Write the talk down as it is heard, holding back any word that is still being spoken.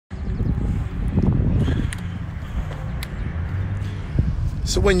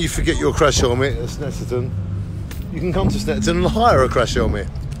So when you forget your crash helmet at Snetterton, you can come to Snetterton and hire a crash helmet.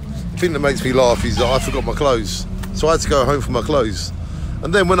 The thing that makes me laugh is that I forgot my clothes. So I had to go home for my clothes.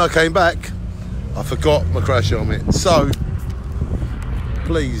 And then when I came back, I forgot my crash helmet. So,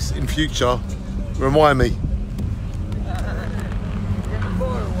 please, in future, remind me.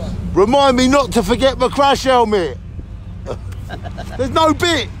 Remind me not to forget my crash helmet. There's no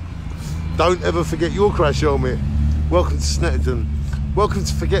bit. Don't ever forget your crash helmet. Welcome to Snetterton. Welcome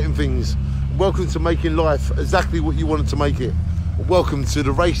to forgetting things. Welcome to making life exactly what you wanted to make it. Welcome to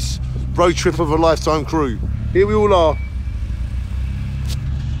the race road trip of a lifetime crew. Here we all are.